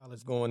PayPal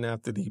is going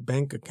after the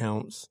bank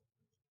accounts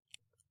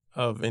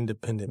of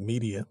independent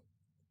media.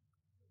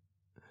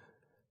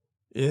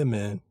 Yeah,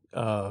 man.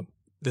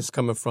 This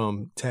coming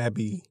from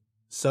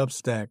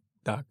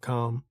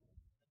TabbySubstack.com.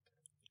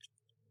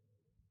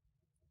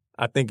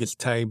 I think it's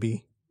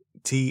Tabby,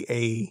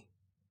 Taibbi,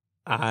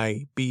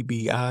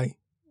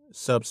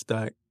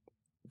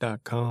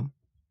 Substack.com.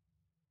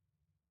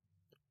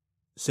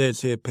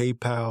 Says here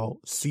PayPal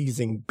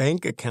seizing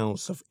bank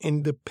accounts of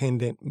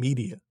independent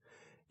media.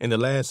 In the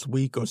last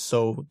week or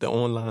so, the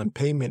online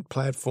payment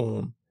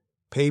platform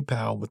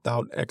PayPal,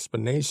 without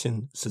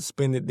explanation,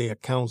 suspended the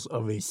accounts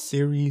of a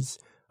series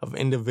of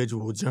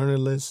individual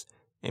journalists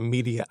and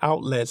media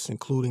outlets,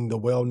 including the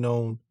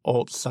well-known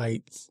alt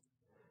sites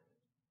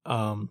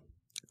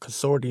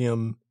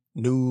Consortium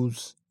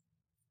News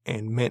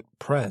and Mint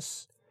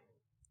Press.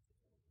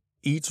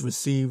 Each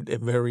received a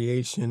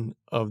variation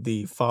of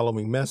the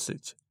following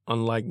message.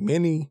 Unlike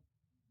many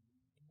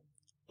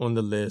on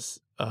the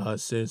list,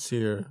 says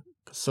here,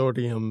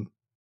 Consortium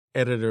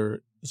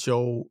editor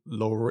Joe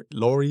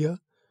Lauria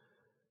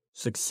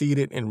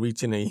succeeded in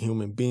reaching a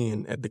human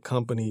being at the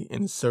company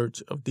in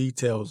search of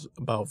details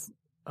about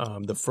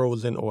the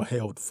frozen or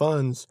held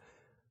funds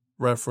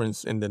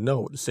referenced in the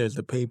note. It says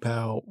the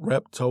PayPal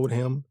rep told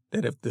him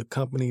that if the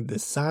company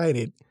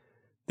decided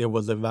there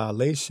was a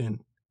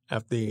violation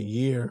after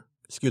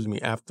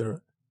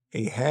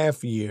a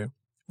half-year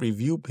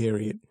review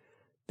period,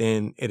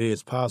 then it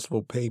is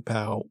possible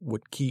PayPal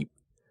would keep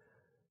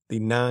the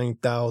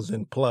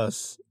 9,000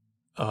 plus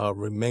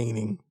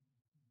remaining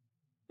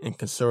in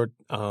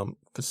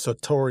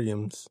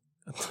consortiums.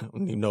 I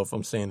don't even know if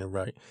I'm saying it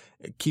right.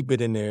 Keep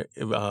it in their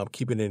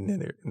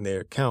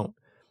account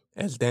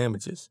as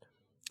damages.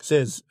 It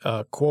says,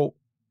 quote,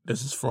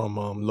 this is from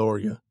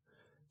Lauria,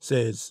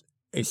 says,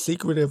 a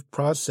secretive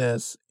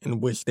process in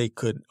which they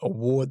could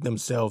award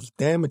themselves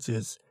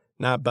damages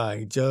not by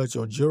a judge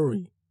or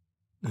jury,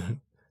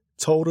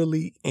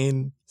 totally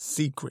in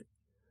secret.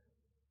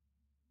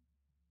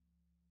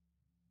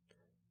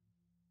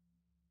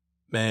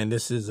 Man,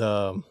 this is,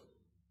 it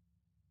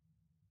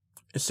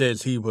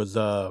says he was,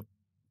 it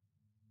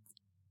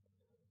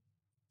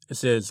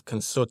says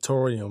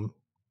Consortium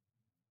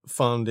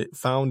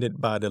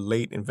founded by the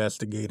late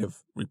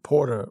investigative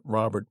reporter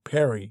Robert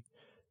Perry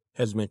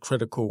has been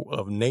critical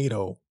of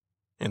NATO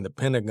and the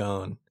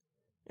Pentagon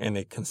and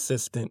a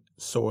consistent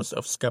source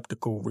of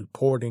skeptical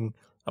reporting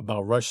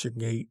about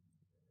Russiagate,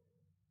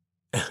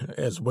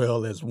 as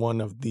well as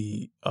one of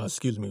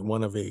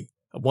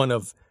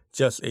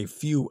just a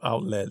few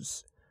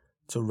outlets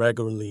to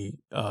regularly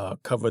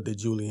cover the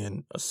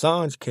Julian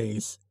Assange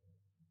case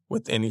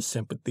with any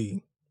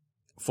sympathy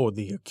for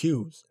the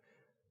accused.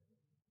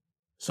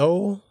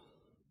 So,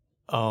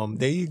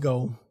 there you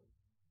go.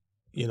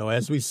 You know,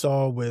 as we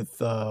saw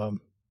with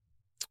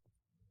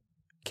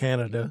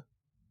Canada,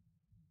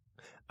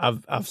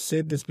 I've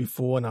said this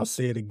before and I'll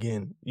say it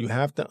again. You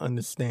have to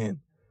understand,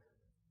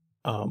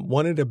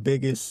 one of the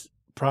biggest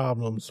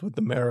problems with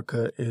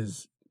America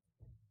is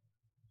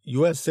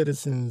U.S.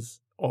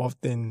 citizens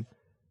often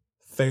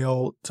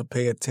fail to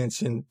pay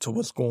attention to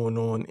what's going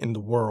on in the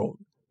world.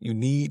 You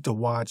need to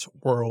watch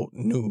world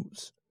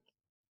news.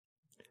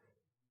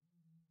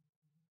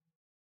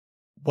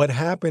 What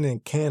happened in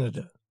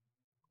Canada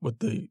with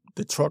the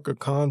trucker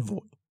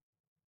convoy,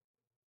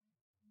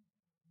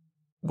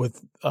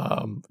 with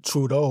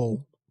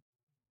Trudeau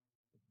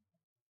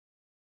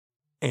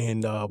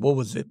and what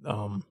was it?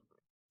 Not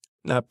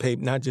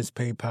just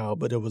PayPal,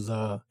 but it was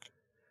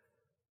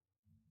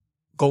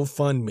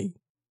GoFundMe.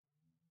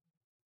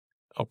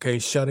 Okay,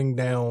 shutting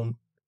down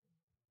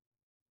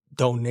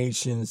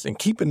donations and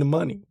keeping the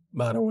money,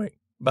 by the way,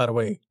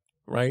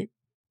 right?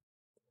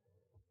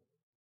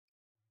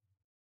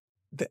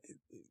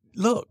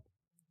 Look,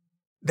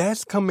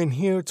 that's coming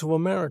here to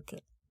America.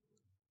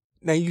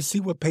 Now you see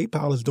what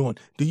PayPal is doing.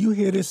 Do you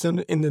hear this in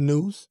the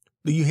news?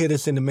 Do you hear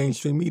this in the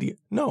mainstream media?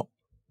 No.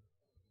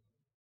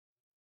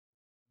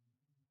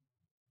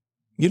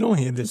 You don't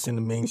hear this in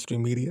the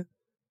mainstream media.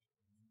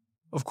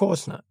 Of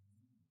course not.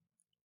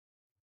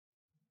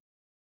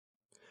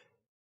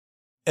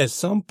 At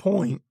some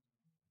point,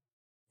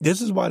 this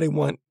is why they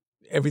want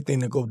everything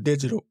to go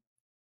digital,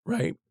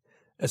 right?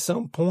 At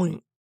some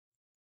point,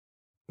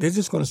 they're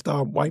just going to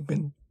start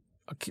wiping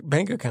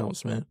bank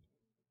accounts, man.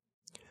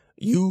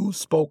 You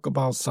spoke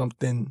about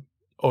something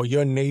or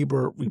your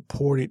neighbor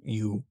reported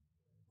you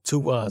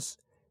to us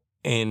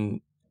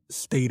and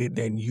stated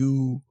that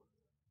you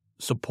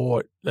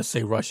support, let's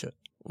say, Russia,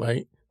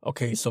 right?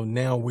 Okay, so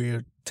now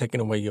we're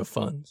taking away your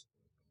funds.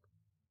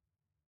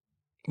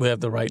 We have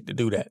the right to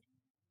do that.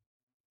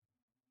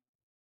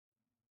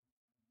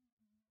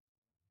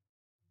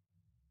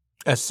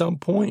 At some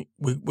point,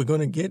 we're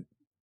going to get,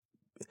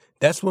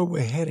 that's where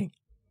we're heading.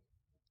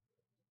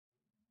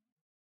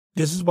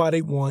 This is why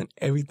they want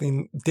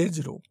everything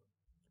digital.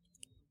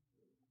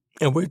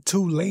 And we're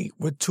too late.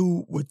 We're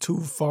too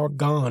far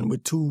gone.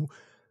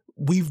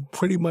 We've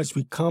pretty much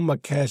become a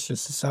cashless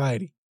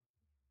society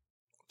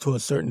to a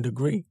certain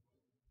degree.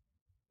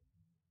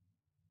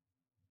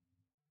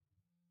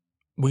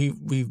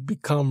 we've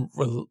become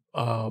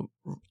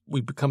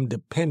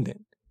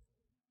dependent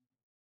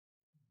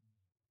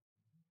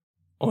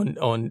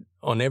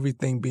on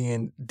everything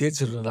being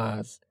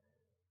digitalized,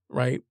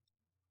 right?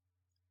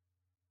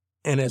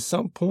 And at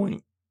some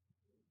point,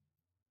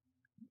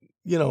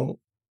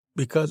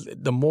 because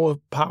the more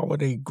power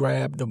they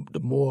grab, the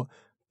more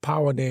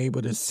power they're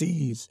able to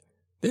seize,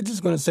 they're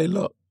just going to say,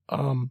 look,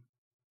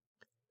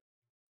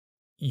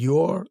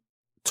 your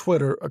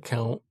Twitter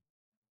account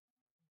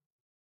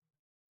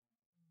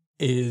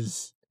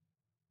is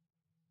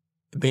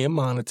being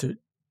monitored.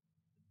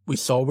 We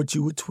saw what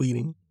you were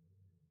tweeting.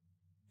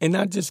 And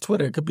not just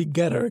Twitter. It could be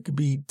Getter. It could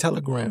be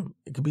Telegram.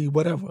 It could be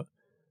whatever.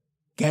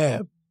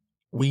 Gab.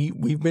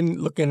 We've been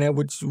looking at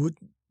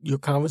your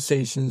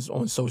conversations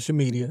on social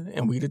media,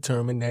 and we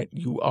determined that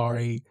you are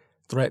a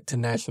threat to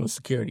national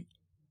security.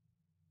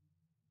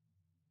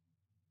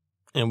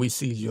 And we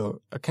seize your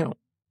account.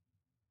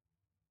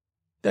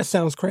 That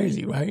sounds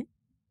crazy, right?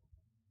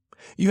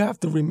 You have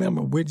to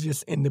remember, we're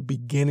just in the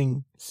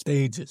beginning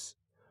stages.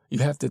 You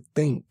have to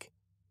think.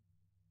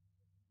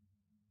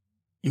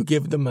 You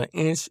give them an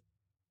inch,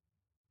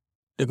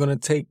 they're going to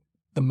take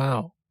the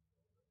mile.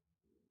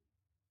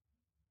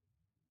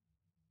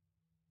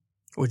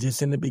 We're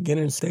just in the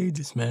beginning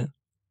stages, man.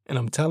 And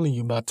I'm telling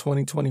you, by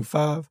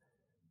 2025,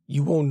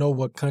 you won't know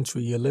what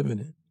country you're living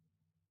in.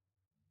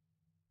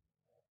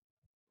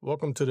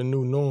 Welcome to the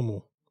new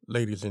normal,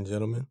 ladies and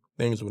gentlemen.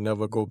 Things will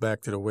never go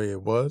back to the way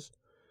it was.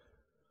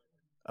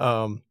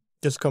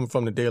 Just come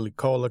from the Daily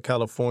Caller.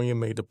 California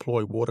may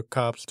deploy water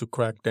cops to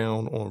crack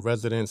down on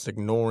residents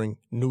ignoring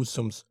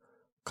Newsom's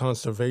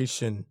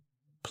conservation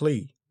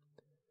plea.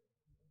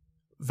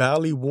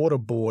 Valley Water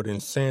Board in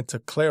Santa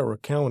Clara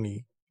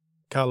County,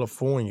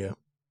 California,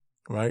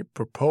 right,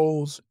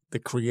 proposed the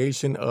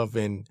creation of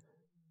an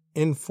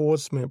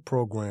enforcement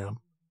program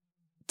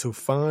to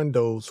find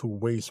those who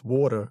waste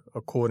water,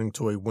 according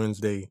to a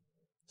Wednesday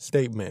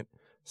statement.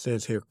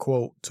 Says here,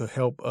 quote, to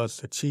help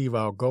us achieve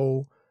our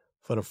goal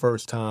for the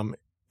first time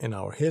in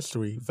our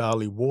history,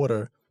 Valley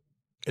Water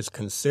is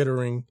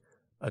considering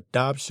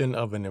adoption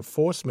of an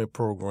enforcement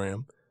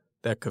program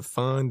that could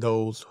find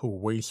those who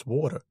waste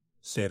water,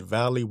 said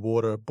Valley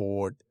Water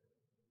Board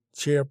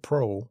Chair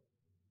Pro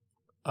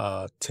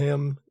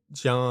Tim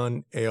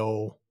John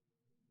L.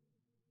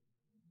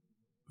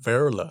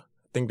 Verla.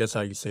 I think that's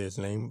how you say his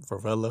name,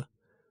 Verla.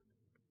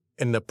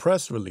 In the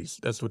press release,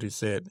 that's what he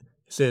said.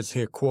 It says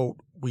here, quote,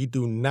 we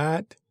do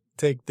not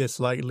take this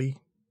lightly,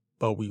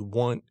 but we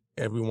want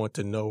everyone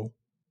to know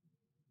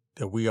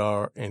that we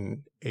are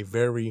in a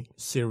very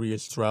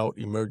serious drought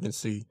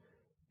emergency,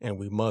 and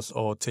we must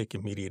all take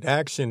immediate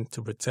action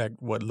to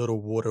protect what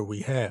little water we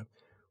have.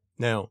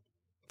 Now,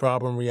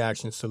 problem,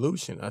 reaction,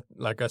 solution.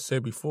 Like I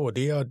said before,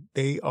 they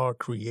are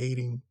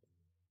creating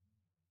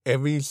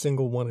every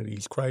single one of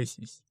these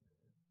crises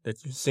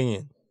that you're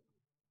seeing.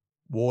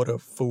 Water,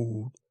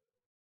 food,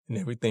 and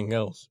everything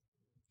else.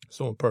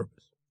 It's on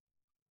purpose.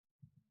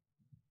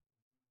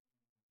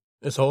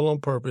 It's all on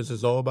purpose.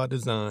 It's all by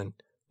design.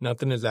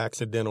 Nothing is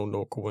accidental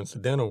nor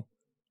coincidental.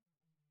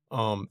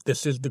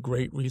 This is the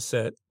Great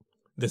Reset.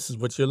 This is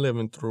what you're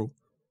living through.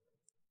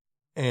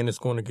 And it's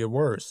going to get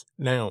worse.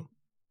 Now,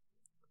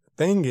 the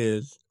thing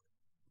is,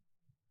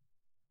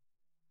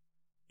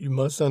 you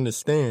must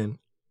understand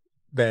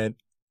that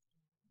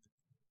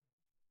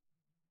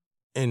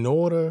in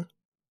order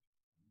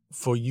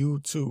for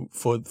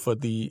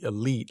the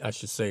elite, I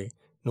should say,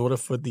 in order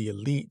for the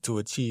elite to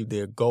achieve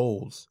their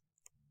goals,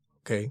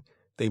 okay,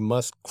 they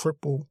must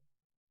cripple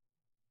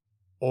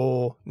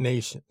all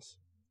nations.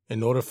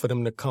 In order for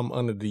them to come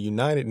under the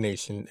United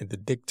Nations and the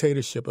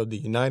dictatorship of the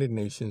United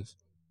Nations,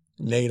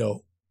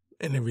 NATO,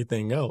 and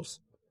everything else.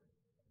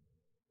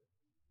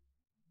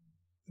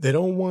 They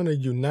don't want a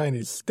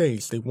United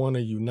States. They want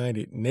a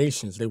United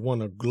Nations. They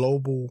want a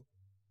global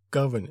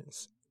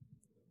governance,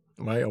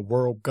 right? A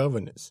world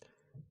governance.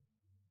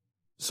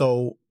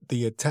 So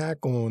the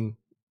attack on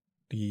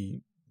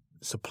the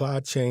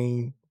supply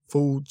chain,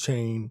 food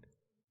chain,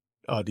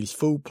 these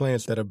food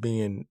plants that are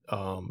being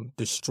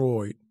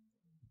destroyed,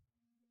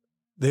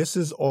 this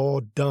is all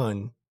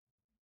done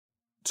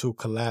to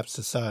collapse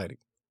society,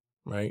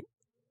 right?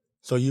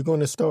 So you're going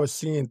to start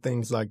seeing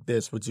things like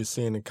this, what you're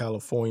seeing in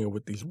California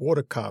with these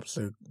water cops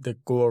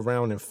that go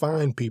around and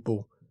find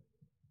people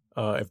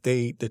if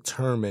they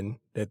determine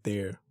that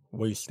they're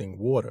wasting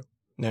water.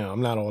 Now,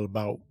 I'm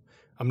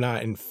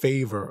not in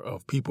favor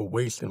of people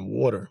wasting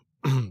water,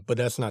 but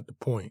that's not the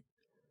point.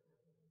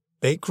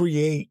 They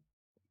create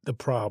the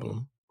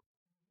problem.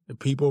 The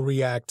people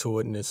react to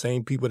it, and the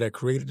same people that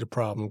created the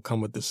problem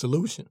come with the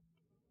solution.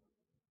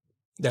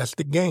 That's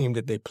the game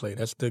that they play.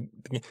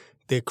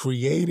 They're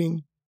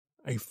creating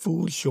a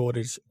food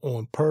shortage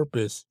on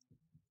purpose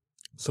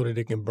so that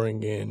they can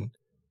bring in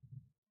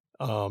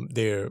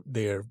their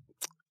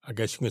I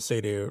guess you can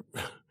say their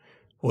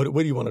what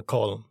do you want to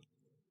call them?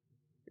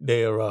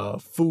 Their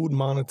food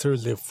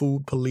monitors, their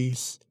food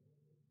police,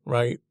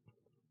 right?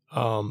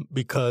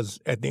 Because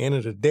at the end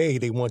of the day,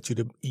 they want you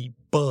to eat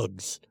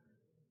bugs,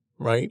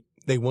 right?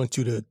 They want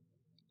you to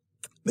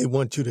They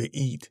want you to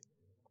eat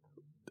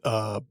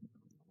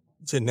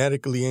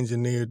genetically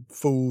engineered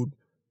food.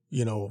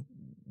 You know,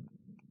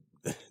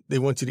 they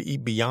want you to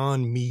eat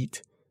Beyond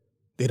Meat.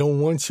 They don't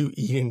want you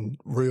eating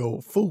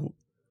real food,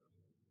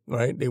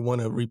 right? They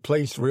want to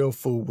replace real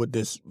food with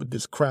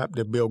this crap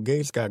that Bill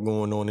Gates got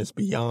going on. It's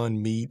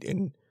Beyond Meat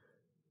and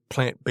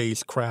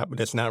plant-based crap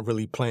that's not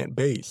really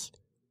plant-based.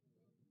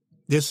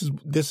 This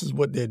is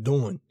what they're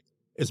doing.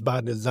 It's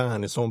by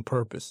design. It's on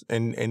purpose.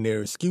 And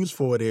their excuse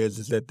for it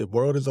is that the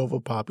world is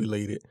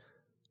overpopulated.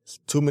 It's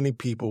too many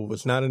people.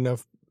 There's not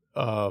enough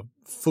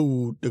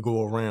food to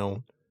go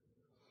around.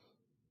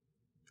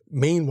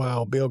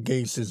 Meanwhile, Bill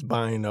Gates is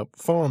buying up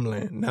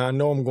farmland. Now, I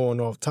know I'm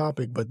going off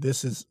topic, but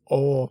this is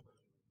all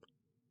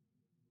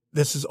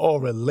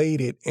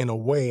related in a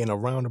way, in a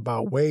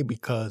roundabout way,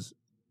 because,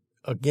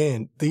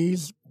 again,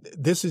 this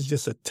is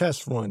just a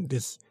test run.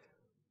 This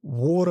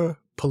water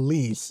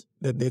police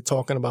that they're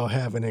talking about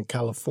having in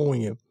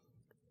California,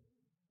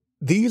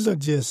 these are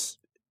just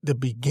the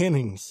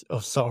beginnings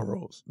of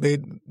sorrows.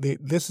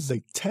 This is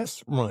a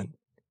test run,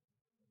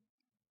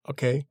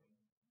 okay?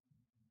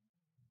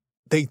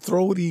 They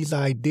throw these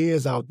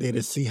ideas out there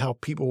to see how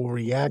people will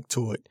react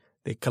to it.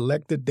 They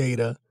collect the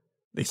data,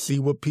 they see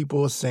what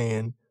people are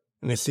saying,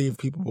 and they see if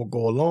people will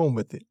go along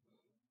with it.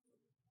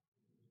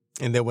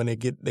 And then when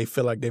they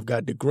feel like they've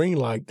got the green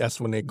light, that's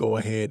when they go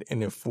ahead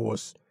and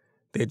enforce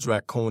their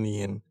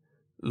draconian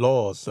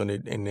laws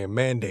and their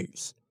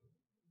mandates.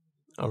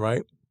 All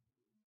right?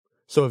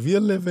 So if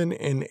you're living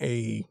in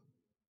a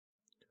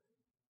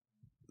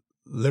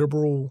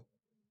liberal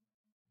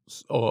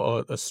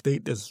or a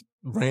state that's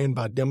ran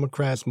by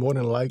Democrats, more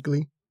than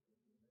likely,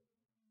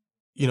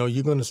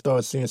 you're going to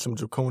start seeing some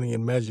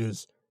draconian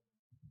measures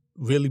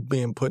really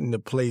being put into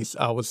place,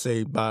 I would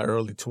say, by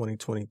early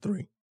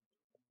 2023.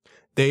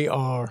 They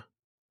are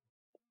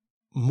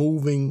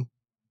moving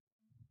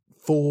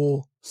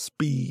full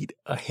speed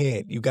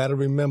ahead. You got to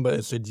remember,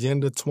 it's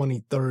Agenda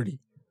 2030.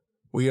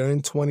 We are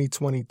in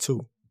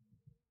 2022.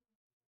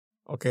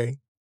 Okay?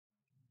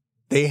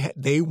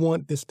 They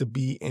want this to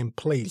be in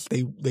place.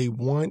 They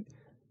want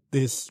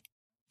this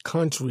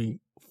country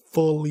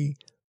fully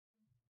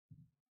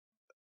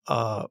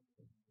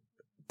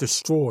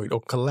destroyed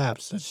or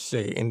collapsed, let's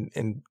say,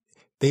 and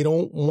they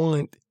don't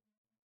want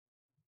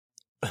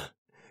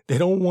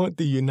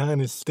the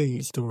United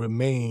States to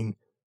remain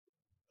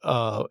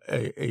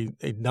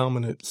a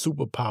dominant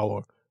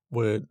superpower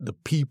where the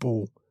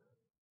people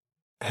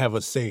have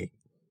a say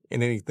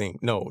in anything.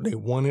 No, they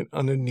want it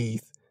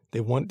underneath. They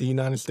want the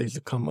United States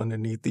to come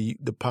underneath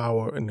the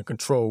power and the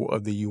control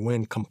of the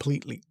UN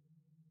completely.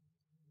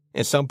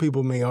 And some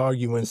people may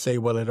argue and say,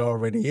 well, it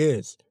already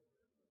is.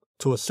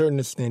 To a certain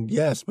extent,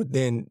 yes, but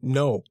then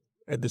no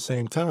at the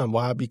same time.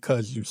 Why?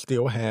 Because you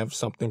still have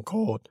something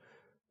called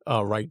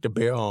right to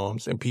bear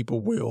arms, and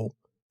people will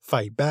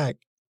fight back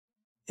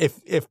if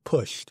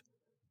pushed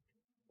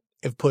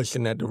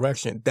in that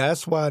direction.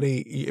 That's why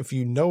if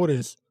you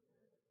notice,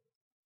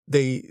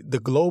 the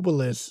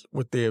globalists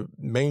with their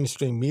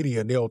mainstream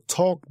media, they'll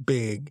talk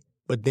big,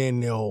 but then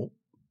they'll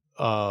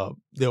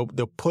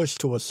push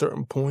to a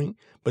certain point,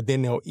 but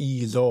then they'll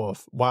ease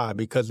off. Why?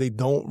 Because they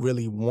don't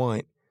really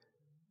want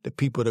the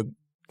people to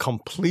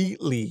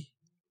completely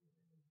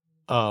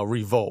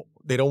revolt.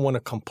 They don't want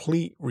a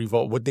complete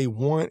revolt. What they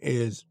want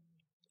is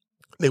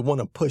they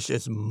want to push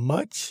as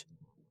much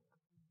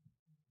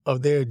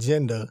of their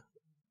agenda,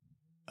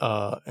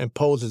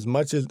 impose as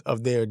much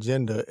of their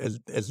agenda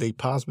as they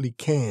possibly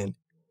can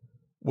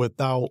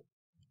without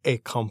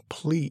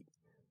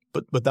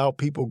without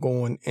people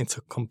going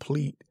into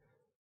complete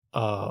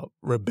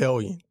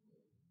rebellion.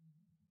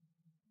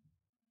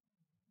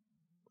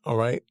 All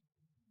right?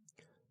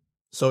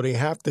 So they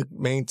have to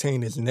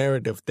maintain this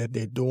narrative that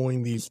they're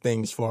doing these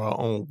things for our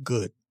own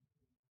good.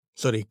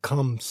 So they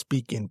come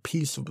speaking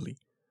peaceably.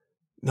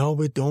 No,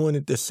 we're doing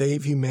it to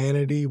save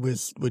humanity. We're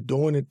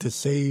doing it to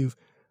save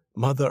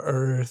Mother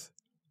Earth,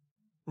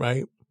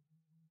 right?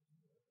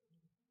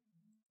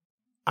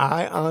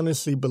 I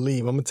honestly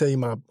believe, I'm going to tell you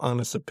my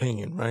honest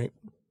opinion, right?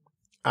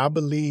 I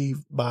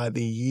believe by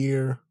the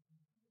year,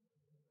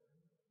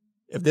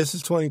 if this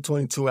is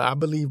 2022, I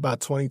believe by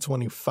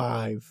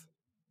 2025,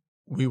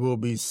 we will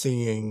be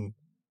seeing,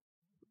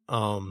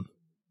 I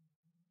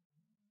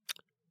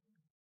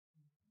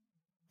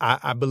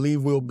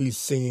believe we'll be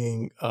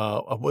seeing,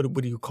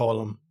 what do you call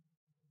them?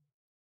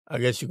 I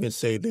guess you can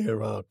say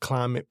they're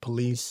climate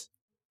police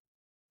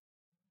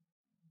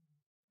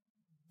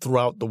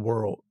throughout the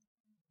world.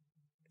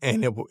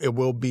 And it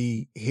will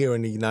be here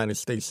in the United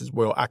States as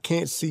well. I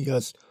can't see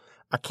us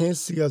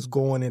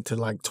going into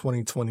like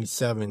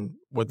 2027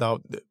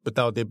 without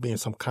there being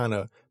some kind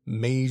of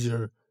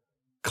major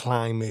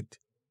climate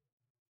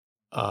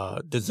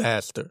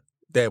disaster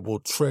that will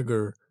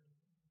trigger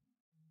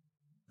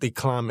the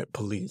climate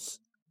police.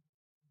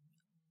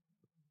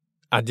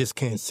 I just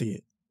can't see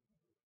it.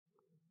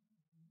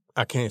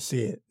 I can't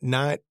see it.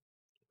 Not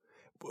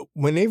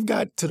when they've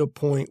got to the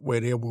point where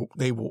they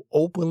will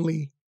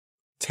openly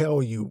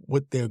tell you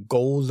what their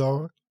goals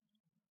are.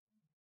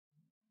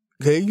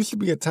 There used to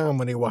be a time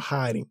when they were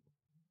hiding,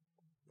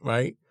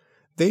 right?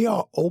 They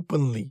are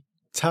openly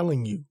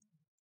telling you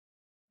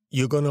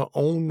you're going to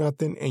own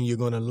nothing and you're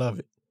going to love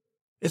it.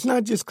 It's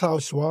not just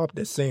Klaus Schwab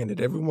that's saying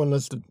it. Everyone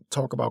loves to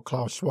talk about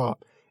Klaus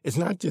Schwab. It's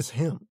not just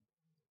him.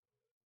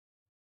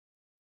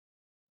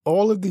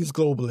 All of these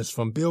globalists,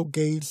 from Bill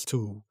Gates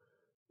to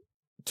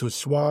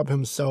Schwab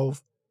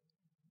himself,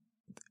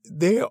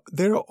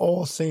 they're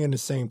all saying the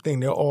same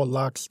thing. They're all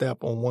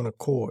lockstep on one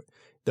accord.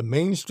 The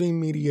mainstream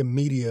media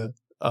minions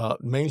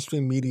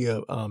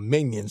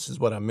is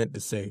what I meant to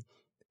say.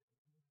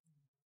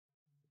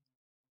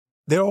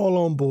 They're all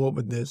on board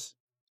with this.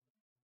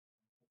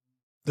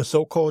 The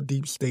so-called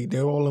deep state,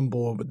 they're all on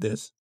board with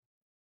this.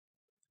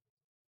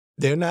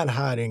 They're not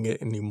hiding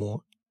it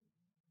anymore.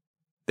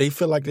 They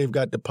feel like they've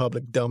got the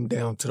public dumbed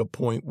down to the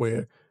point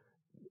where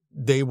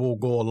they will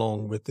go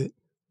along with it.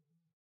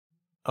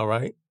 All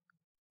right?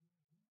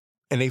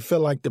 And they feel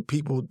like the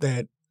people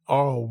that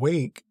are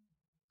awake,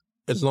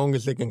 as long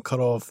as they can cut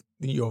off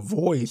your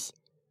voice,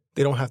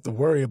 they don't have to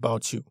worry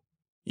about you.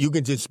 You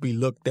can just be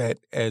looked at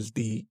as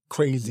the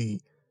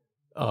crazy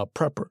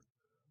prepper.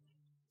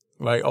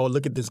 Right? Oh,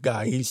 look at this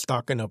guy. He's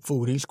stocking up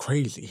food. He's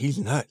crazy. He's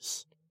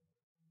nuts.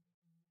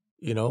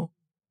 You know?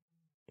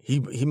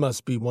 He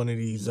must be one of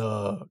these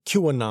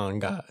QAnon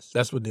guys.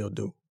 That's what they'll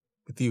do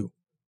with you,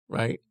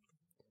 right?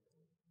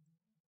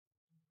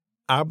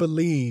 I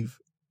believe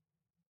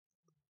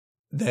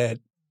that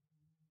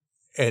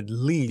at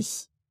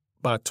least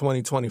by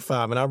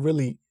 2025, and I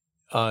really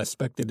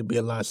expect it to be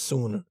a lot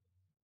sooner,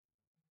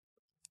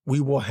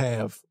 we will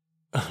have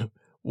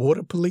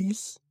water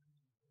police,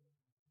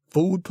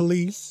 food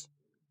police,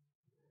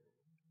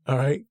 all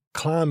right,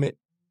 climate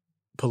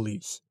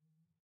police.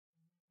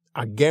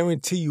 I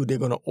guarantee you they're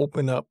going to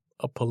open up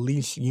a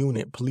police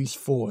unit, police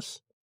force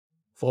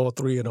for all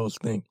three of those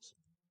things.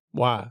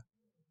 Why?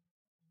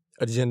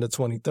 Agenda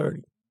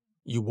 2030.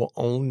 You will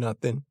own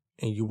nothing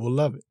and you will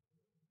love it.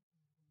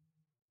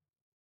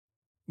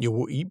 You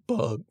will eat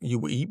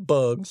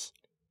bugs,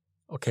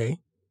 okay?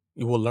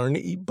 You will learn to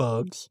eat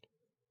bugs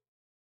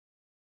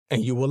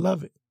and you will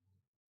love it.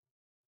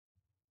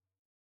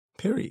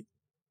 Period.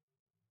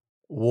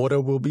 Water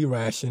will be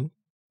rationed,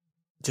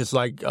 just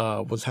like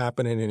what's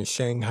happening in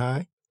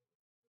Shanghai.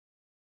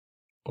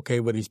 Okay,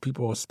 where these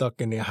people are stuck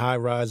in their high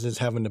rises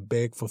having to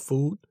beg for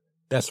food.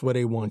 That's where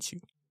they want you.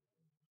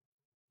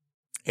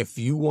 If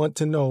you want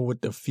to know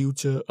what the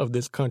future of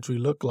this country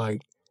look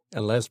like,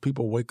 unless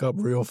people wake up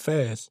real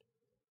fast,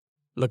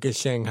 look at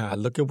Shanghai.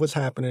 Look at what's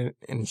happening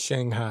in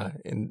Shanghai.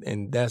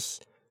 And that's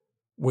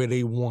where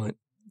they want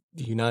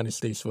the United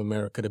States of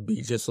America to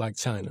be, just like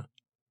China.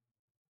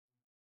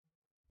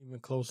 Even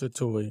closer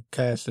to a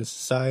cashless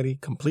society,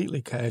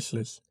 completely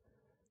cashless.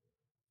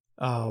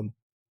 I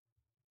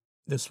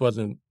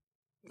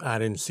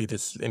didn't see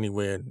this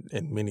anywhere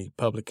in many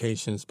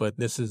publications, but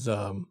this is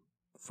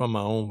from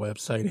my own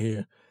website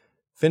here.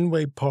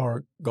 Fenway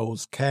Park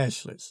goes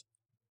cashless.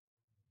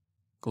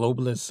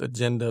 Globalist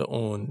agenda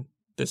on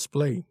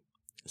display.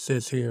 It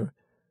says here,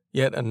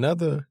 yet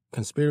another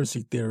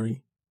conspiracy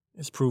theory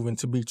is proven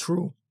to be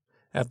true.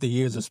 After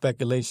years of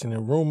speculation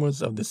and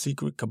rumors of the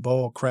secret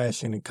cabal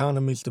crashing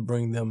economies to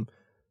bring about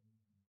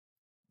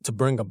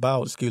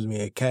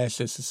a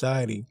cashless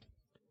society,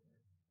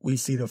 we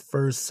see the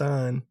first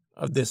sign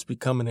of this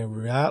becoming a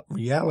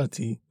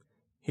reality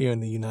here in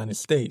the United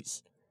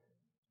States.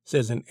 It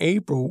says in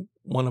April,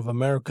 one of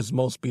America's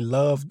most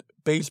beloved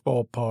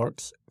baseball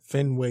parks,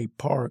 Fenway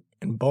Park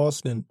in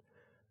Boston,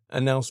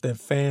 announced that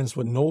fans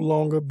would no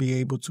longer be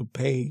able to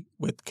pay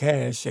with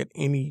cash at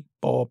any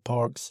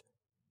ballpark's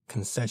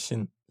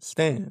concession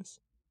stands.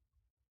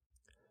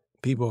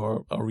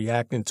 People are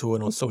reacting to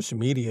it on social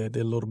media.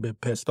 They're a little bit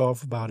pissed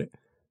off about it.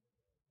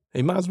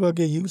 They might as well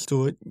get used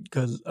to it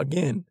because,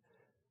 again,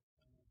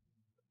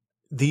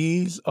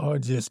 these are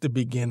just the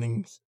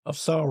beginnings of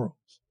sorrows.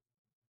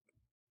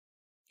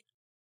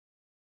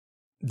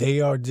 They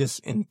are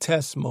just in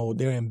test mode.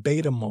 They're in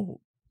beta mode.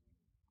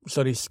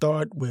 So they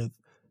start with,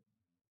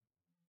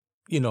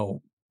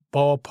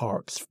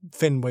 ballparks,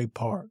 Fenway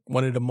Park,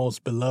 one of the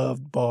most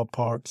beloved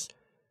ballparks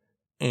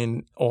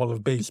in all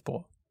of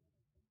baseball.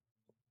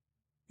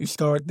 You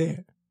start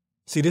there.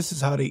 See, this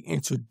is how they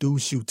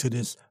introduce you to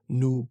this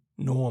new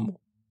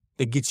normal.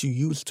 They get you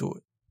used to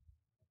it.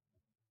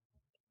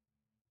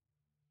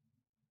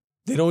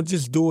 They don't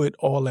just do it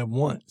all at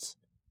once.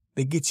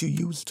 They get you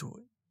used to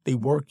it. They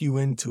work you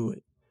into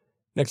it.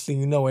 Next thing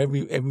you know,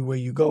 everywhere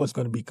you go, it's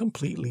going to be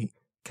completely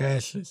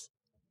cashless.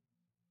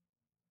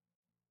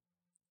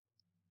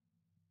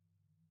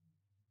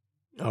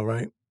 All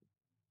right.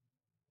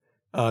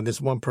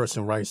 This one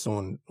person writes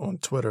on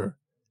Twitter,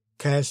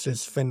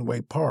 cashless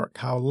Fenway Park,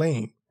 how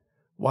lame.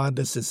 Why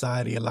does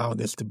society allow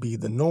this to be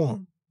the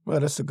norm? Well,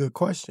 that's a good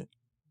question.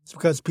 It's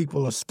because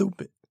people are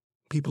stupid.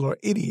 People are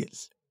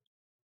idiots.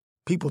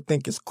 People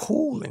think it's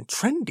cool and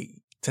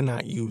trendy to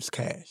not use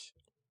cash.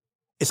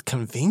 It's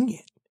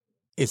convenient.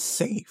 It's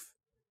safe.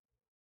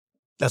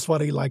 That's why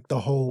they like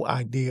the whole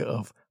idea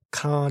of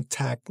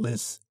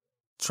contactless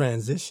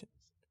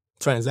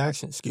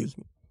transactions.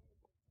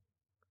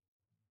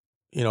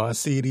 I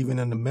see it even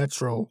in the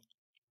metro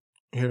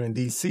here in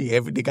D.C.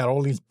 They got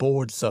all these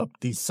boards up,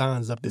 these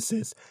signs up that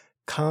says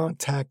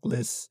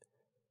contactless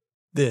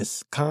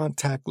this,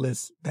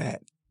 contactless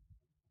that.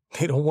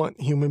 They don't want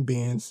human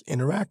beings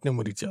interacting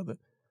with each other.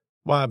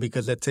 Why?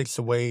 Because that takes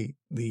away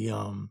the,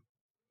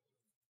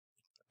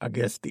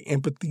 the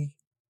empathy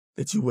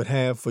that you would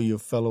have for your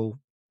fellow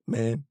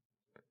man.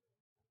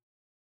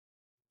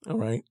 All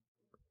right.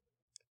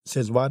 It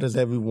says, why does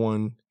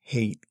everyone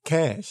hate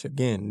cash?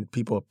 Again,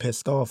 people are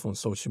pissed off on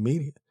social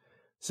media. It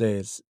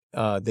says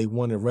they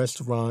watched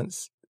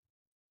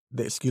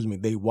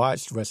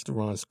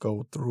restaurants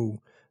go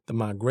through the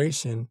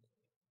migration,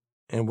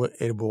 and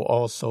it will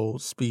also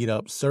speed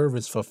up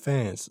service for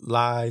fans.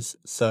 Lies,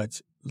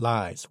 such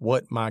lies.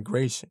 What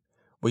migration?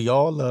 We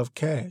all love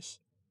cash.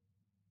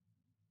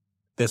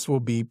 This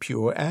will be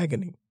pure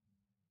agony.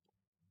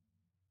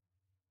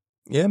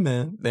 Yeah,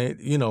 man.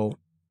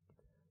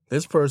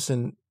 This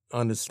person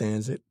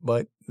understands it,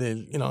 but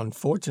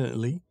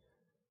unfortunately,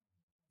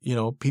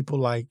 people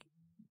like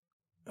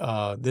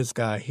this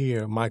guy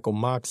here, Michael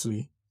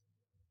Moxley,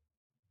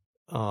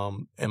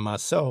 and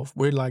myself,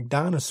 we're like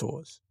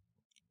dinosaurs.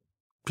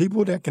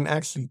 People that can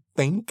actually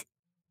think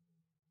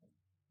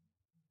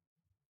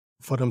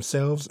for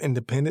themselves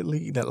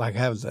independently, that like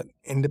has an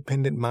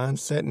independent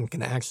mindset and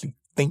can actually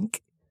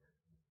think.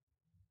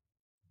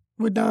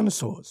 We're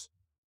dinosaurs.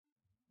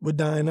 We're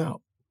dying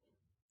out.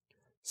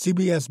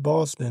 CBS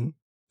Boston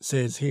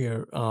says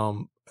here,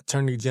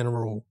 Attorney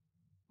General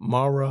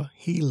Maura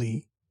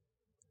Healey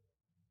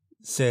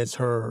says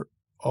her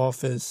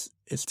office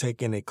is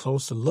taking a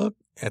closer look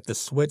at the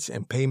switch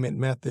in payment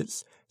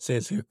methods.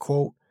 Says here,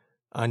 quote,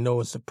 I know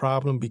it's a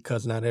problem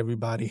because not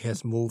everybody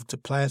has moved to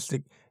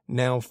plastic.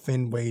 Now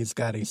Fenway's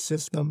got a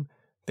system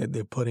that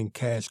they're putting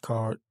cash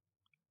on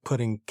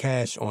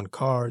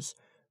cards,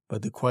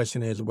 but the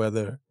question is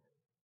whether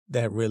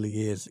that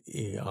really is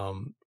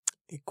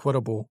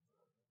equitable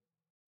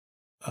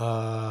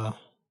and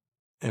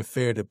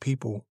fair to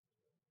people,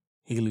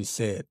 Healy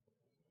said.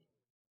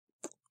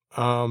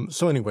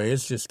 So anyway,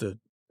 it's just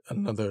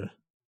another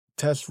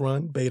test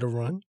run, beta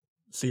run,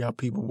 see how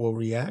people will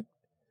react.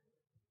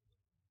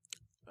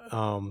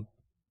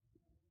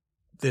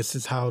 This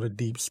is how the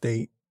deep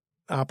state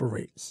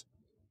operates.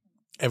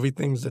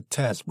 Everything's a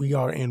test. We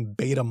are in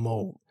beta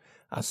mode.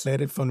 I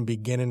said it from the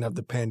beginning of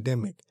the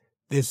pandemic.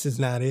 This is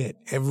not it.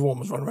 Everyone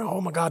was running around,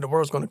 oh my God, the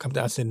world's going to come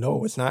down. I said,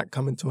 no, it's not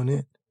coming to an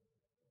end.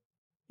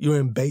 You're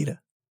in beta.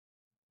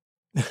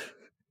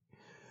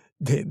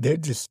 They're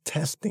just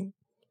testing.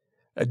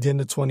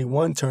 Agenda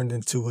 21 turned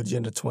into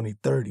Agenda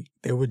 2030.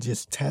 They were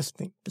just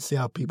testing to see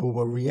how people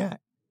will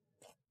react.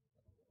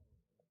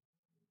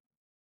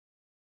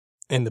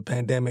 And the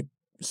pandemic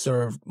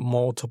served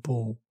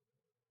multiple,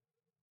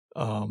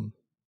 there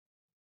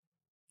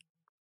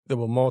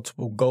were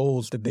multiple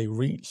goals that they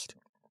reached.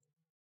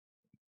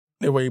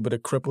 They were able to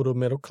cripple the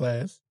middle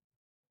class,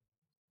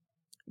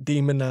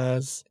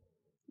 demonize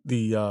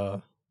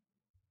the,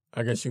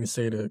 I guess you can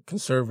say the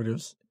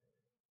conservatives,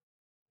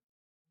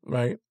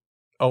 right?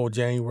 Oh,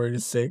 January the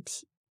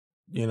 6th,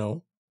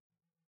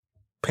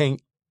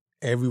 paint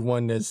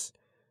everyone that's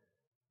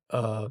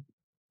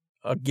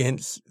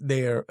against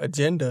their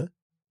agenda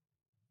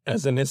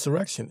as an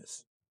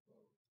insurrectionist.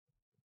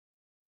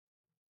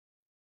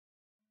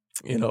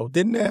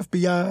 Didn't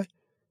the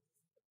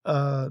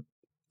FBI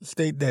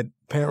state that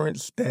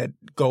parents that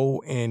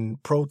go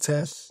and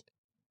protest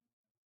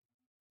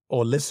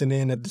or listen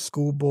in at the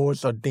school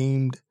boards are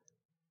deemed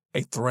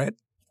a threat?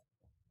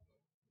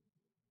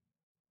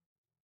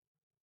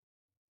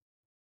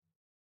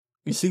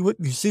 You see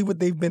what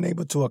they've been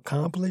able to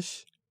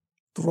accomplish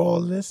through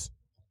all this?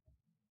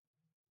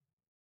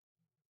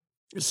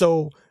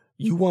 So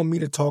you want me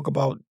to talk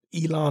about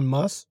Elon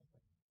Musk?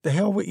 The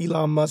hell with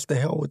Elon Musk, the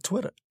hell with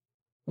Twitter.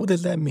 What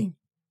does that mean?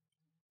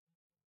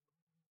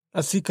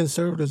 I see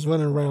conservatives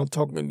running around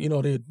talking,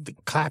 they're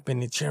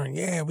clapping and cheering.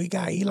 Yeah, we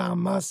got Elon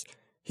Musk.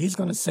 He's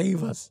going to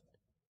save us.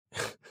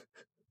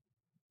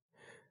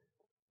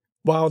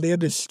 While they're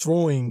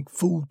destroying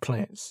food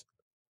plants.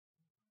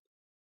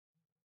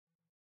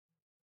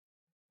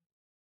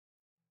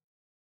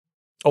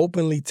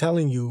 Openly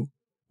telling you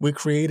we're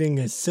creating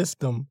a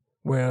system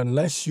where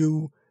unless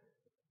you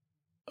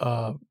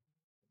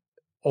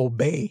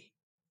obey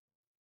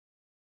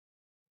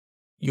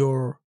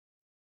your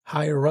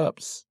higher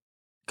ups,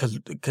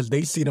 because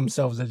they see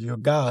themselves as your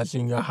gods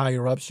and your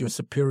higher ups, your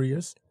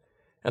superiors,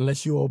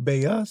 unless you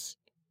obey us,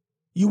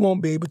 you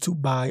won't be able to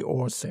buy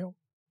or sell.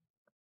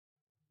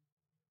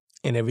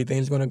 And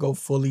everything's going to go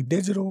fully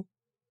digital.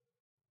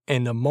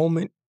 And the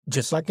moment,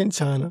 just like in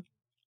China,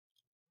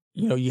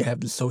 you have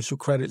the social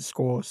credit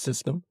score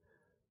system,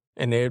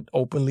 and they're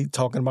openly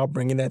talking about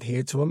bringing that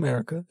here to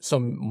America.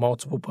 Some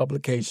multiple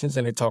publications,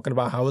 and they're talking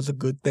about how it's a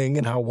good thing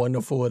and how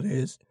wonderful it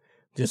is.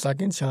 Just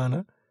like in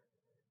China,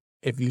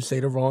 if you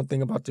say the wrong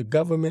thing about the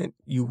government,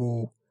 you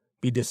will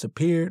be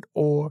disappeared,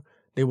 or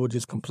they will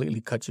just completely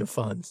cut your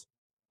funds.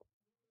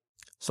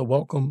 So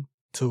welcome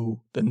to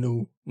the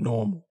new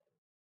normal.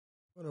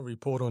 I'm going to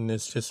report on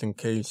this just in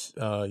case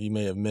you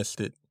may have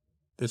missed it.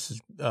 This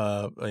is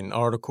an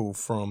article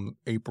from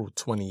April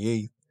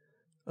 28th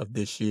of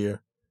this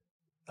year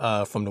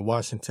from the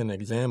Washington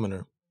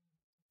Examiner.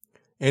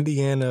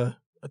 Indiana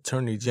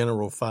Attorney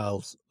General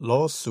files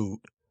lawsuit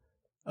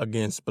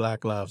against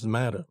Black Lives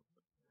Matter.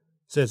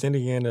 Says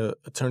Indiana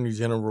Attorney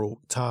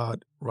General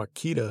Todd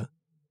Rokita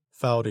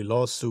filed a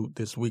lawsuit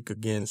this week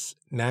against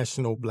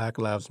National Black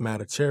Lives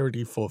Matter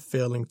charity for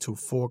failing to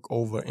fork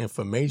over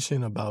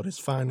information about its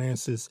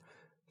finances.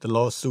 The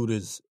lawsuit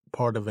is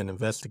part of an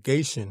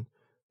investigation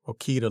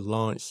Rokita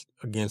launched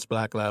against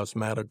Black Lives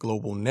Matter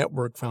Global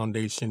Network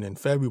Foundation in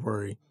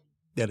February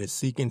that is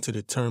seeking to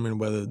determine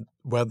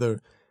whether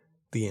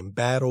the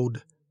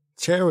embattled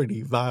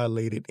charity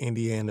violated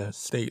Indiana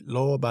state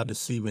law by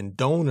deceiving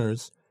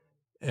donors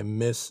and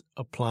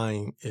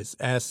misapplying its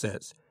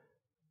assets.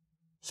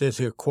 Says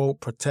here, quote,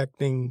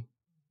 protecting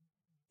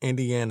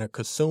Indiana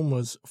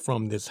consumers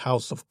from this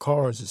house of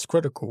cards is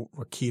critical,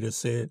 Rokita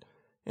said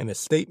in a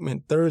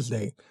statement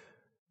Thursday.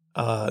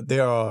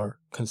 There are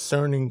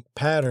concerning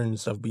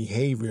patterns of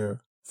behavior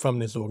from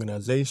this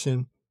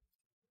organization,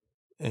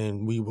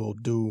 and we will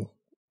do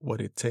what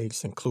it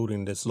takes,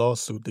 including this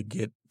lawsuit, to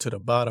get to the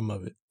bottom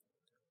of it.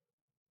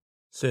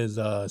 Says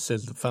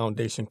the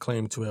foundation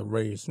claimed to have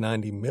raised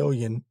 $90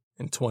 million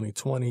in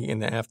 2020 in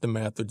the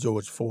aftermath of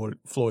George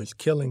Floyd's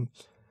killing,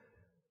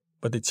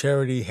 but the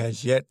charity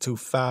has yet to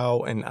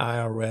file an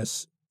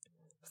IRS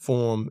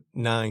Form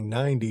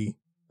 990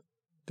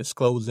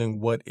 disclosing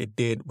what it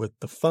did with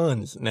the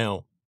funds.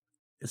 Now,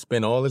 it's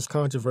been all this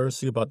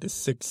controversy about this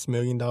 $6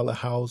 million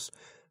house.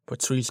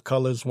 Patrisse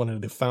Cullors, one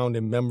of the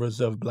founding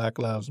members of Black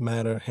Lives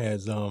Matter,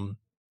 has,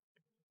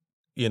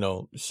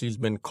 she's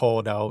been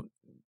called out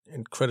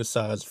and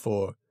criticized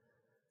for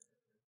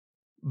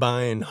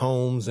buying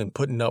homes and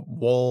putting up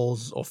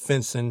walls or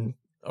fencing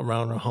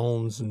around her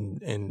homes.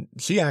 And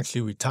she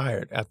actually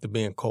retired after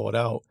being called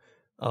out.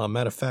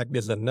 Matter of fact,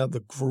 there's another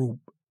group,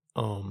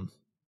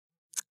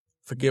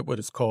 forget what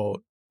it's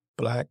called,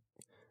 I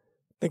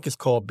think it's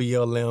called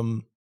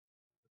BLM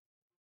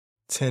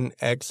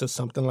 10X or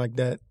something like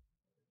that.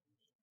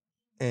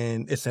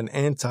 And it's an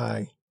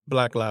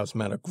anti-Black Lives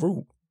Matter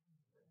group.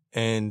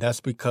 And that's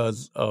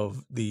because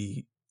of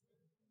the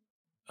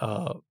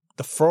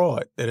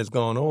fraud that has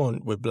gone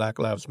on with Black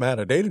Lives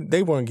Matter.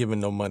 They weren't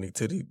giving no money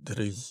to the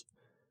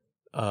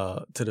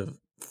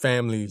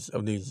families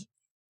of these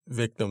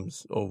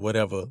victims or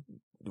whatever.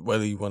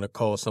 Whether you want to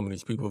call some of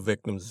these people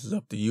victims is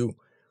up to you.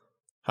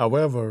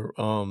 However,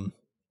 a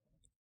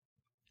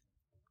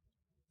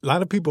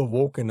lot of people have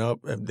woken up.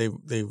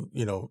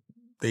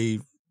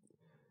 They've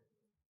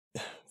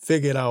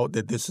figured out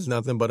that this is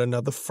nothing but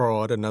another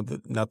fraud,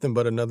 nothing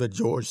but another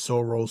George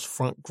Soros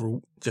front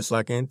group, just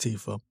like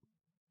Antifa.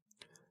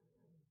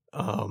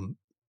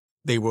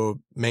 They were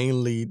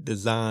mainly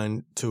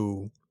designed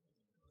to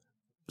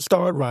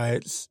start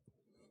riots,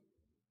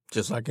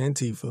 just like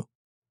Antifa,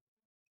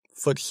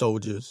 foot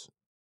soldiers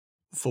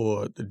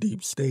for the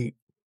deep state.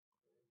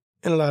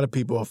 And a lot of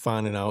people are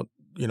finding out,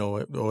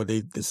 or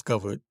they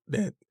discovered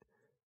that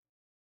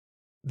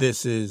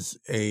this is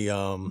a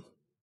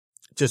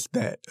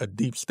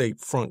deep state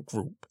front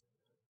group.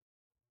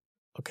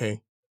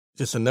 Okay?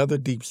 Just another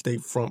deep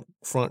state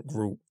front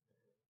group.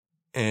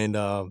 And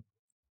a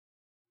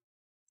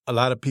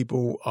lot of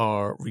people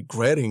are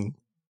regretting,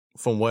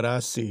 from what I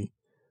see,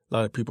 a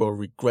lot of people are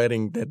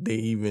regretting that they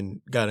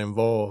even got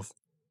involved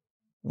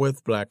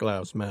with Black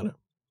Lives Matter.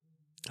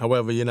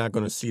 However, you're not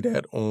going to see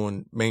that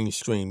on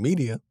mainstream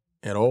media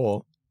at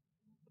all.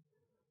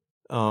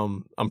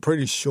 I'm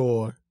pretty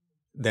sure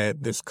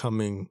that this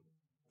coming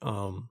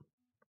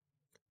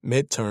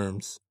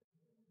midterms,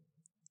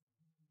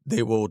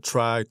 they will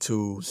try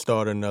to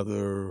start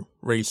another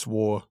race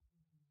war.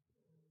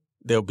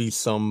 There'll be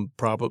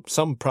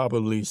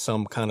probably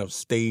some kind of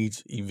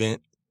stage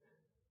event.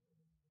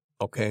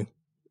 Okay.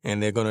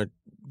 And they're going to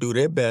do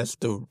their best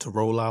to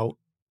roll out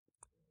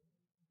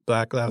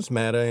Black Lives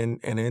Matter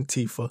and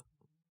Antifa.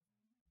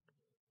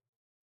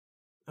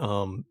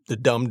 The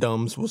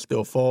dum-dums will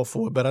still fall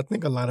for it, but I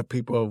think a lot of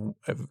people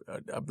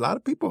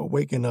are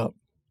waking up.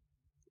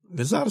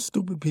 There's a lot of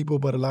stupid people,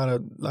 but a lot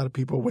of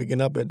people are waking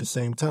up at the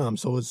same time.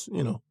 So it's,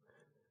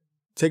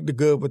 take the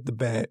good with the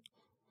bad.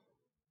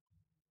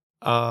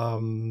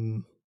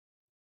 It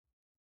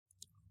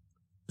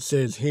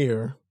says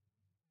here,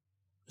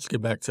 let's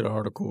get back to the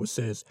article. It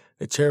says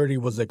the charity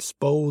was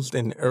exposed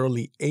in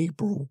early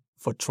April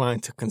for trying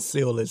to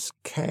conceal its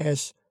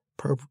cash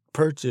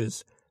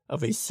purchase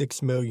of a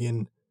 $6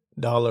 million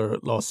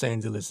Los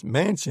Angeles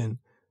mansion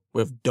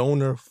with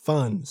donor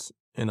funds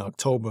in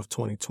October of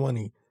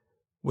 2020,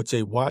 which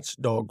a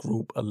watchdog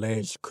group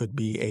alleged could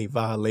be a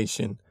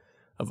violation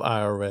of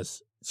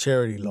IRS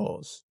charity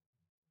laws.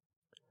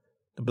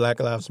 The Black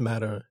Lives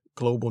Matter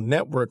Global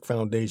Network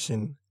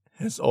Foundation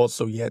has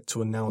also yet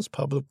to announce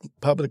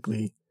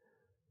publicly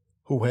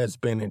who has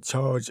been in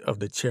charge of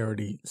the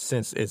charity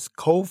since its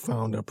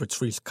co-founder,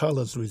 Patrisse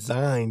Cullors,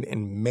 resigned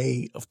in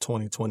May of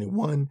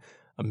 2021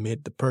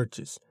 amid the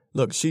purchase.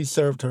 Look, she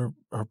served her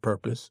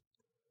purpose.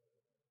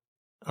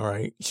 All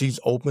right. She's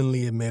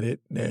openly admitted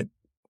that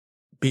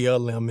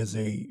BLM is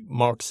a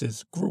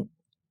Marxist group.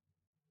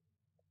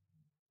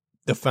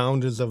 The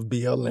founders of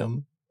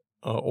BLM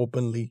are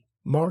openly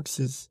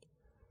Marxist,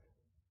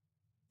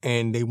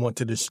 and they want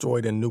to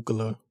destroy the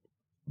nuclear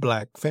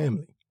black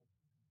family.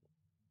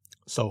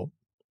 So,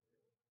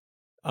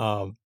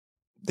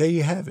 there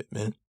you have it,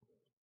 man.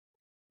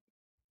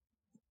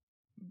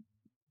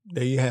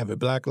 There you have it.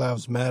 Black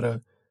Lives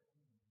Matter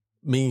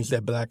means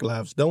that Black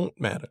lives don't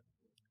matter.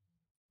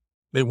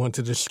 They want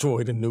to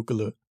destroy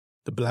the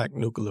black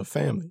nuclear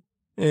family.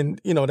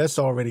 And, that's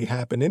already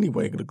happened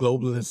anyway. The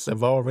globalists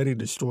have already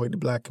destroyed the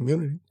black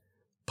community,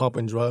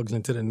 pumping drugs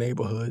into the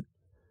neighborhood,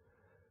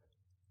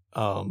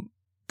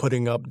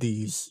 putting up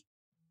these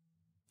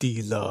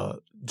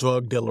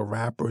drug dealer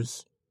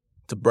rappers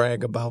to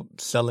brag about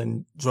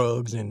selling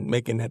drugs and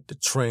making that the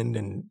trend.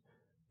 And,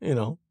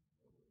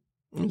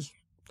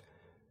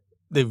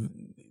 they've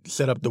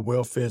set up the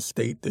welfare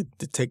state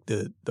to take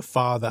the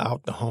father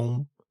out the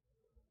home.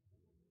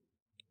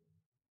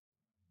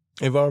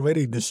 They've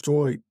already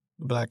destroyed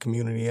the black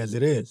community as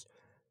it is.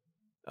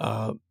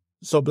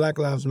 So Black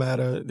Lives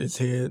Matter is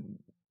here,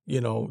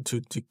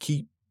 to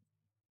keep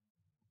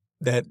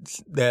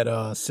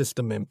that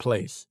system in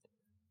place.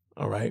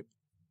 All right.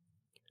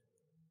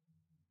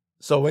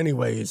 So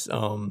anyways,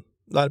 a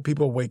lot of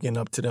people are waking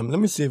up to them. Let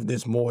me see if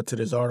there's more to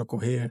this article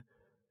here.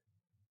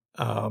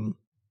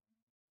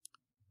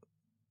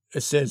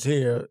 It says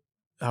here,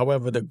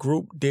 however, the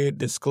group did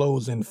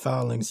disclose in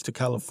filings to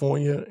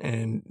California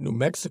and New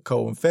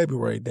Mexico in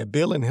February that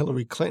Bill and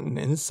Hillary Clinton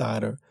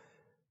insider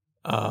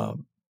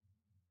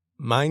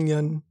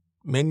Mannion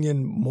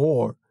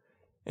Moore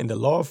and the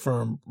law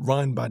firm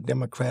run by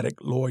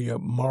Democratic lawyer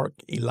Mark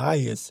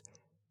Elias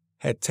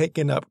had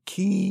taken up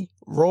key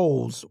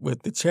roles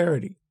with the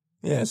charity.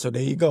 Yeah, so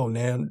there you go.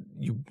 Now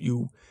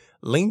you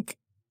link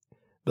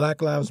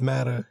Black Lives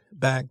Matter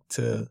back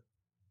to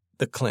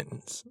the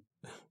Clintons.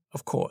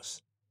 Of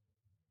course.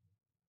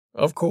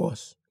 Of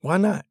course. Why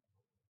not?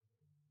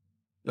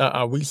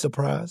 Are we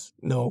surprised?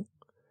 No.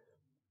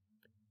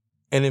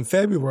 And in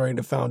February,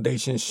 the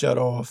foundation shut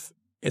off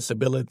its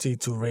ability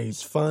to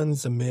raise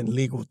funds amid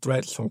legal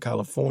threats from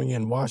California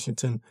and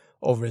Washington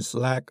over its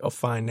lack of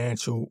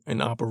financial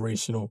and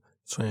operational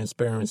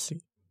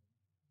transparency.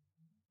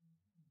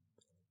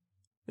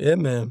 Yeah,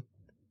 man.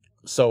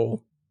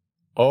 So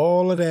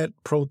all of that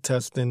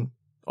protesting,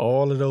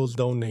 all of those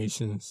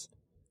donations,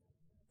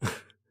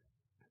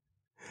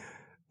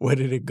 where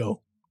did it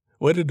go?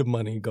 Where did the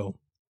money go?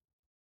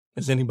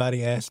 Is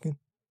anybody asking?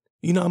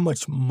 You know how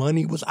much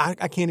money was? I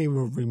can't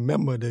even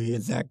remember the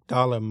exact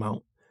dollar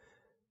amount.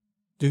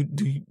 Do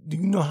you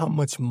know how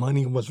much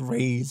money was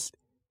raised?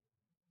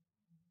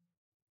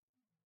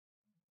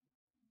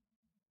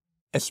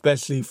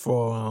 Especially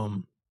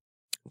for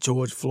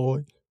George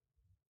Floyd,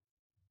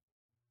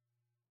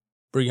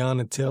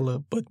 Breonna Taylor,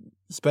 but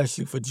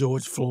especially for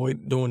George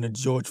Floyd during the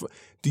George Floyd.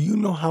 Do you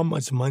know how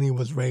much money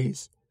was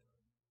raised?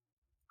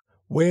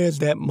 Where's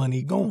that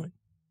money going?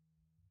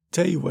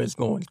 Tell you where it's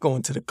going. It's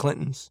going to the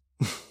Clintons.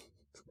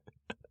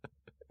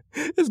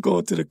 It's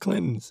going to the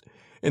Clintons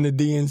and the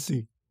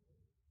DNC.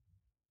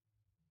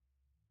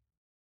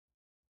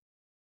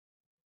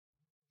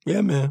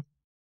 Yeah, man.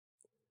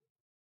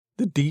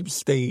 The deep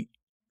state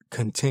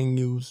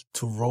continues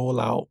to roll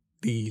out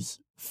these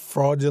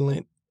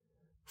fraudulent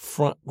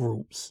front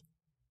groups.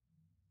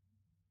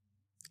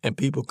 And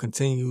people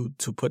continue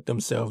to put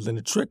themselves in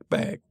a trick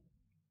bag.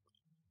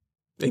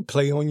 They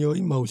play on your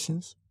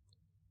emotions.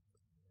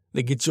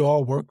 They get you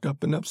all worked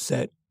up and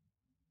upset.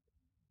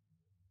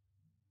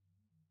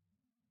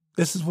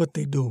 This is what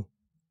they do.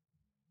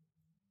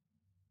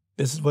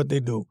 This is what they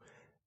do.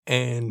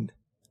 And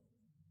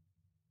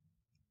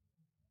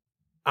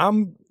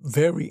I'm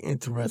very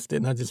interested,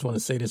 and I just want to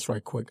say this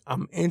right quick.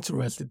 I'm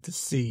interested to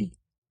see,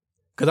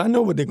 because I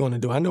know what they're going to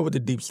do. I know what the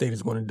deep state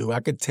is going to do. I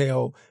could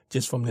tell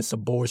just from this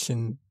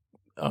abortion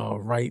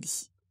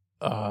rights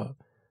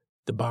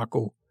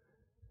debacle.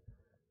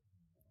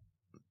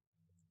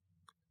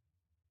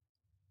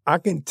 I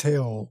can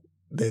tell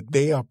that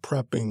they are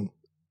prepping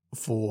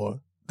for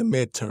the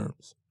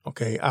midterms.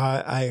 Okay,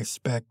 I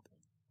expect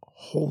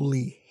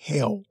holy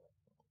hell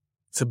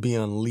to be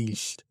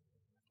unleashed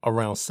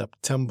around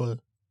September,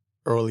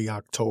 early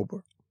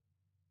October,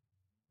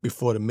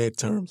 before the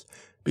midterms,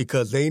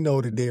 because they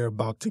know that they're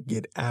about to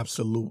get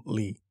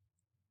absolutely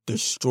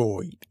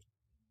destroyed.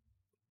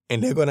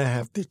 And they're going to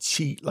have to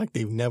cheat like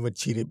they've never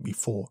cheated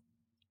before.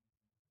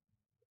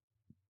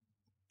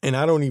 And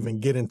I don't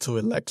even get into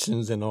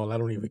elections and all. I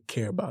don't even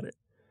care about it.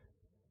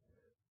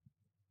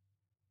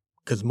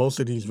 Because most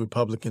of these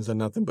Republicans are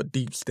nothing but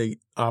deep state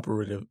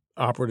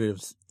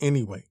operatives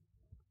anyway.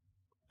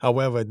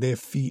 However, their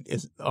feet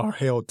are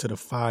held to the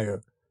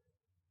fire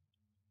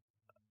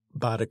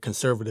by the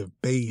conservative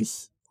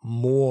base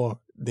more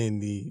than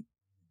the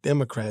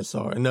Democrats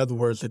are. In other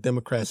words, the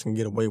Democrats can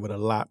get away with a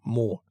lot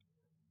more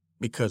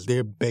because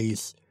their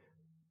base,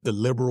 the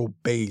liberal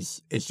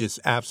base, is just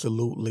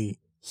absolutely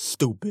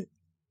stupid,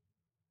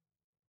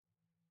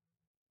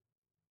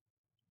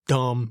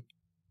 dumb,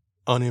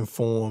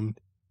 uninformed.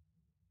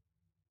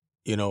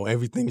 You know,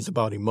 everything's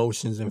about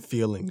emotions and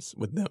feelings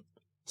with them.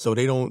 So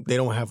they don't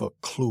have a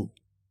clue.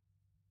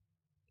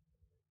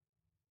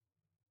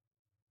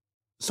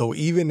 So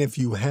even if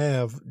you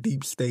have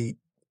deep state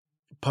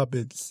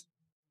puppets,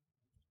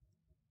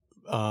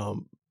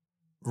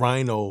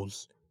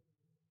 rhinos,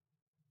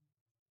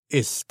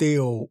 it's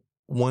still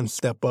one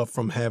step up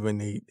from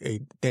having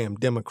a damn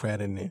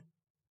Democrat in there,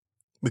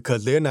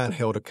 because they're not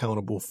held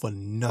accountable for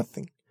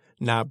nothing,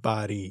 not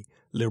by the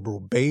liberal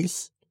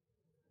base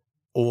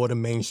or the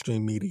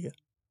mainstream media.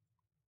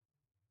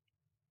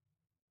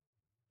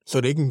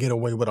 So they can get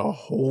away with a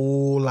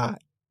whole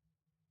lot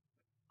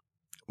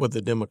with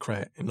a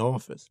Democrat in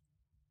office.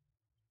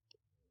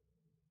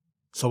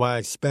 So I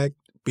expect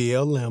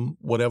BLM,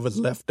 whatever's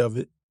left of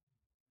it,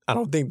 I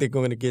don't think they're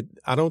going to get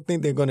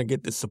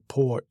the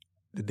support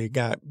that they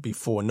got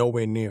before,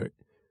 nowhere near it.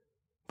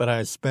 But I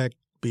expect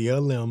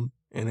BLM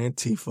and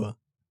Antifa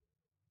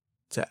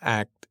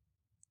to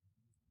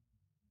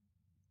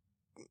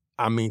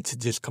to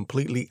just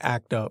completely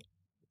act up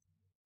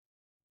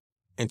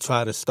and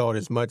try to start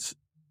as much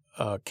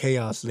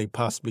chaos as they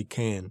possibly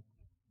can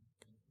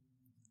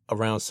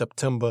around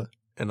September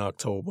and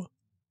October.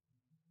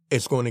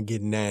 It's going to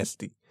get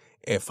nasty.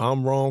 If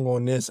I'm wrong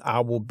on this, I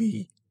will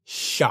be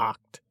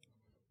shocked.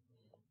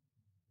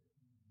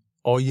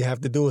 All you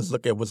have to do is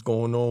look at what's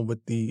going on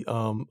with the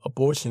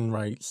abortion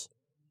rights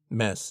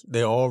mess.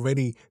 They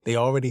already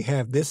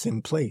have this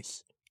in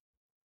place.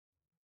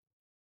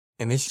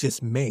 And it's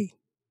just May.